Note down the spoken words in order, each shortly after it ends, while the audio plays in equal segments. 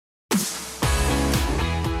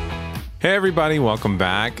Hey everybody, welcome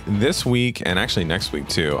back. This week, and actually next week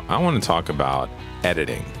too, I want to talk about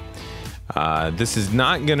editing. This is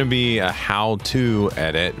not going to be a how-to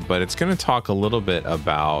edit, but it's going to talk a little bit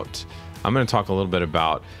about, I'm going to talk a little bit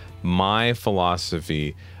about my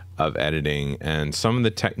philosophy of editing and some of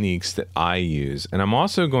the techniques that I use. And I'm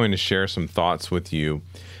also going to share some thoughts with you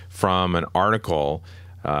from an article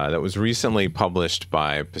that was recently published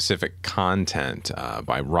by Pacific Content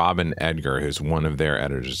by Robin Edgar, who's one of their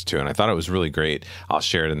editors too. And I thought it was really great. I'll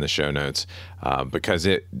share it in the show notes because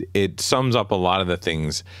it sums up a lot of the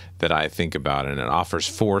things that I think about, and it offers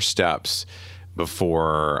 4 steps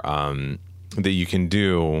before that you can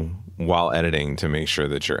do while editing to make sure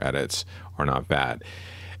that your edits are not bad.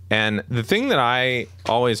 And the thing that I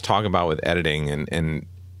always talk about with editing and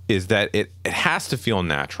is that it has to feel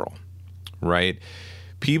natural, right?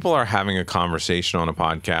 People are having a conversation on a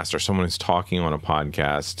podcast, or someone is talking on a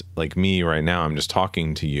podcast like me right now. I'm just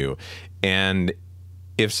talking to you. And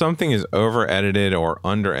if something is over edited or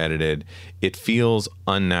under edited, it feels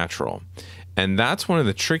unnatural. And that's one of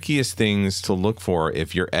the trickiest things to look for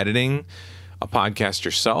if you're editing a podcast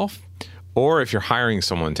yourself, or if you're hiring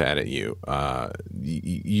someone to edit you.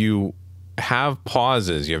 You have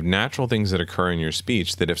pauses, you have natural things that occur in your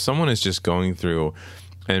speech that if someone is just going through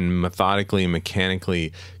and methodically,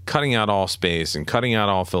 mechanically cutting out all space and cutting out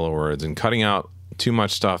all filler words and cutting out too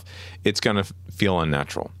much stuff, it's going to feel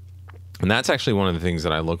unnatural. And that's actually one of the things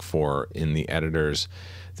that I look for in the editors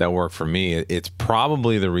that work for me. It's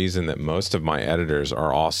probably the reason that most of my editors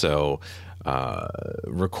are also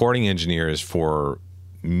recording engineers for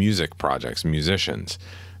music projects, musicians.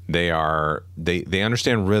 They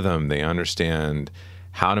understand rhythm. They understand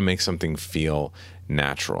how to make something feel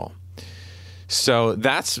natural. So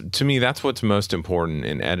to me, that's what's most important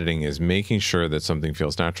in editing, is making sure that something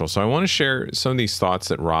feels natural. So I want to share some of these thoughts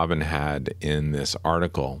that Robin had in this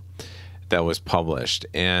article that was published.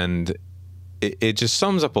 And it just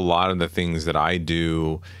sums up a lot of the things that I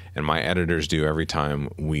do and my editors do every time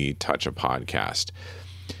we touch a podcast.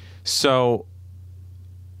 So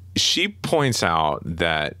she points out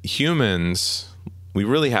that humans, we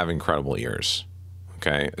really have incredible ears.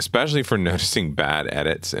 Okay, especially for noticing bad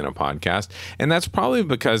edits in a podcast. And that's probably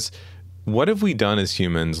because what have we done as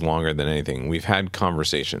humans longer than anything? We've had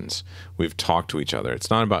conversations. We've talked to each other. It's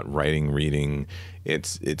not about writing, reading.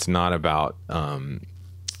 It's not about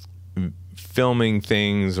filming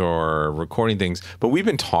things or recording things, but we've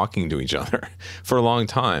been talking to each other for a long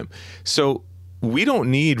time. So we don't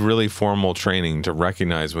need really formal training to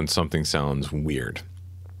recognize when something sounds weird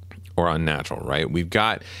or unnatural, right? We've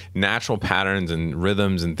got natural patterns and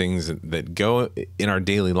rhythms and things that go in our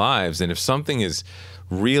daily lives. And if something is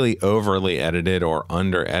really overly edited or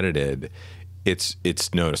under edited, it's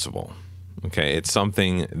noticeable. Okay. It's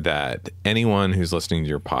something that anyone who's listening to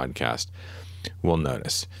your podcast will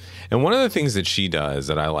notice. And one of the things that she does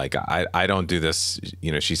that I like, I don't do this,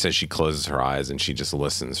 she says she closes her eyes and she just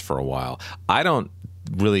listens for a while. I don't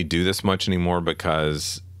really do this much anymore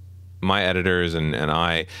because my editors and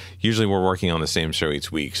I, usually we're working on the same show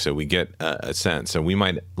each week, so we get a sense. So we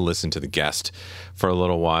might listen to the guest for a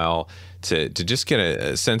little while to just get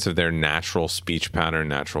a sense of their natural speech pattern,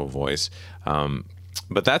 natural voice.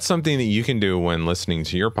 But that's something that you can do when listening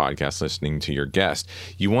to your podcast, listening to your guest.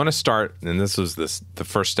 You want to start, and this was the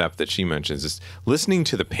first step that she mentions, is listening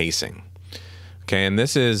to the pacing. Okay, and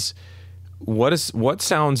this is what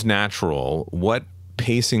sounds natural, what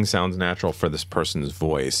pacing sounds natural for this person's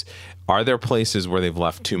voice. Are there places where they've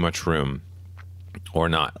left too much room or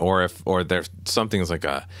not? Or there's something like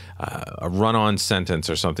a run-on sentence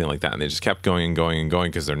or something like that, and they just kept going and going and going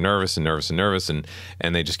because they're nervous and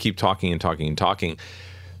they just keep talking and talking and talking.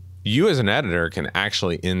 You as an editor can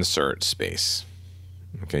actually insert space.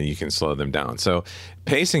 Okay, you can slow them down. So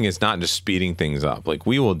pacing is not just speeding things up. Like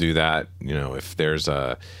we will do that, if there's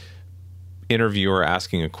a interviewer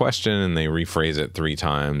asking a question and they rephrase it 3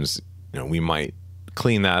 times, we might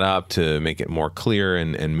clean that up to make it more clear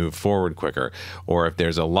and move forward quicker. Or if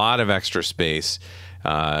there's a lot of extra space,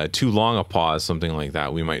 too long a pause, something like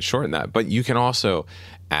that, we might shorten that. But you can also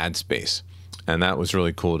add space. And that was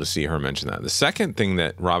really cool to see her mention that. The second thing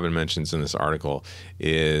that Robin mentions in this article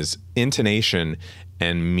is intonation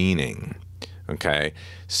and meaning. Okay,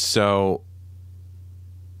 so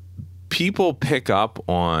people pick up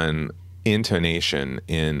on intonation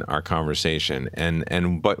in our conversation,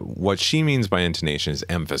 but what she means by intonation is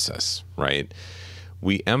emphasis, right?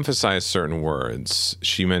 We emphasize certain words.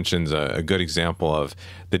 She mentions a good example of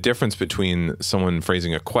the difference between someone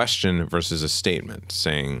phrasing a question versus a statement,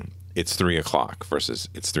 saying it's 3 o'clock versus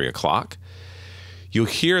it's 3 o'clock. You'll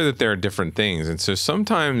hear that there are different things. And so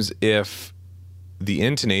sometimes if the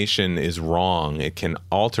intonation is wrong, it can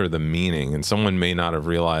alter the meaning, and someone may not have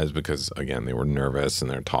realized because, again, they were nervous and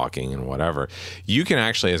they're talking and whatever. You can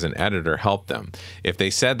actually, as an editor, help them. If they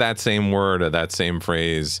said that same word or that same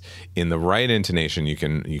phrase in the right intonation, you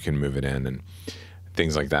can move it in and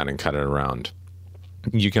things like that and cut it around.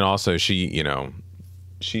 You can also,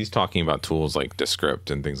 she's talking about tools like Descript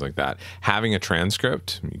and things like that. Having a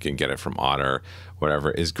transcript, you can get it from Otter,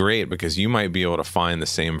 whatever, is great because you might be able to find the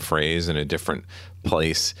same phrase in a different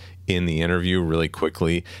place in the interview really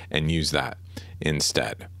quickly and use that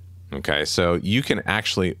instead. Okay, so you can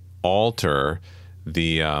actually alter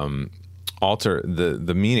the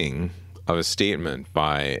meaning of a statement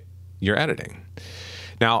by your editing.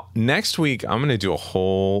 Now, next week, I'm going to do a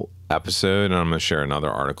whole episode and I'm going to share another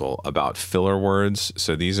article about filler words.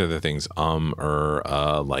 So these are the things,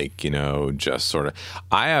 just sort of.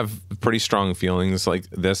 I have pretty strong feelings like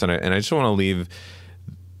this, and I just want to leave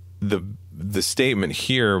the statement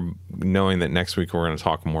here, knowing that next week we're going to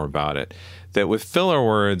talk more about it, that with filler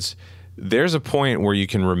words, there's a point where you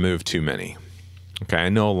can remove too many. Okay, I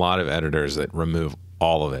know a lot of editors that remove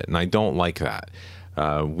all of it, and I don't like that.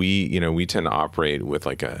 We tend to operate with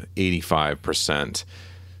like a 85%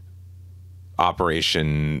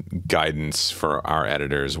 operation guidance for our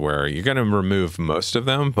editors, where you're going to remove most of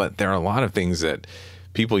them, but there are a lot of things that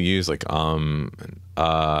people use like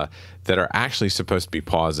that are actually supposed to be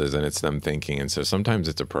pauses, and it's them thinking, and so sometimes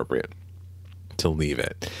it's appropriate to leave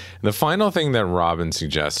it. The final thing that Robin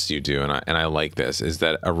suggests you do, and I like this, is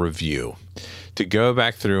that a review, to go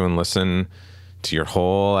back through and listen to your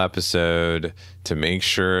whole episode to make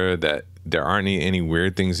sure that there aren't any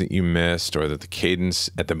weird things that you missed, or that the cadence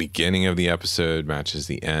at the beginning of the episode matches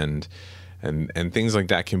the end, and things like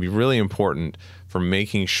that can be really important for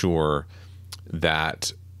making sure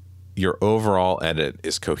that your overall edit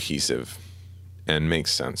is cohesive and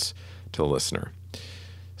makes sense to the listener.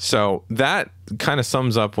 So that kind of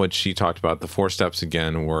sums up what she talked about. The 4 steps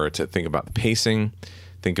again were to think about the pacing,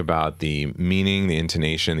 think about the meaning, the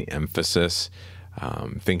intonation, the emphasis,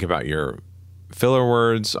 think about your filler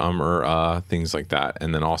words, things like that,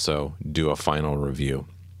 and then also do a final review.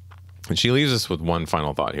 And she leaves us with one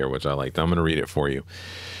final thought here, which I liked. I'm going to read it for you.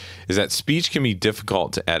 Is that speech can be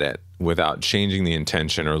difficult to edit without changing the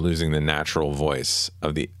intention or losing the natural voice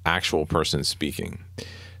of the actual person speaking.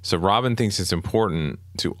 So Robin thinks it's important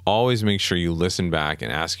to always make sure you listen back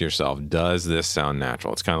and ask yourself, does this sound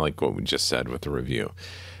natural? It's kind of like what we just said with the review,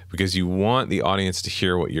 because you want the audience to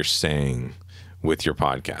hear what you're saying with your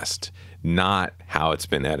podcast, not how it's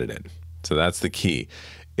been edited. So that's the key,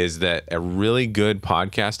 is that a really good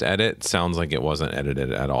podcast edit sounds like it wasn't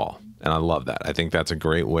edited at all. And I love that. I think that's a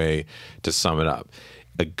great way to sum it up.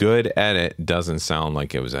 A good edit doesn't sound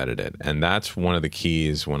like it was edited. And that's one of the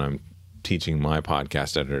keys when I'm teaching my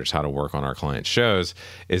podcast editors how to work on our client shows,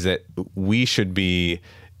 is that we should be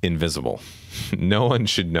invisible. No one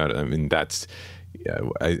should know. I mean, that's,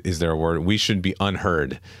 is there a word? We should be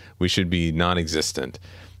unheard. We should be non-existent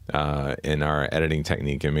in our editing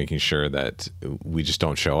technique, and making sure that we just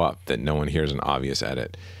don't show up, that no one hears an obvious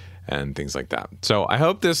edit and things like that. So I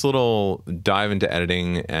hope this little dive into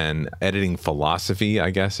editing and editing philosophy,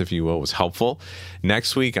 I guess, if you will, was helpful.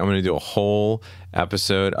 Next week, I'm going to do a whole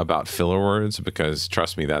episode about filler words, because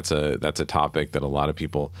trust me, that's a topic that a lot of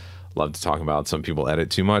people love to talk about. Some people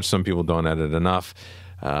edit too much. Some people don't edit enough.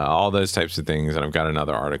 All those types of things. And I've got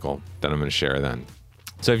another article that I'm going to share then.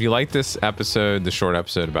 So if you like this episode, the short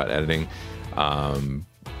episode about editing,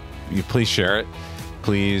 you please share it.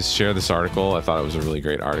 Please share this article. I thought it was a really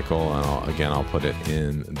great article. And I'll put it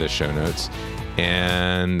in the show notes.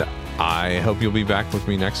 And I hope you'll be back with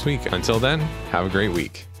me next week. Until then, have a great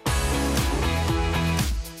week.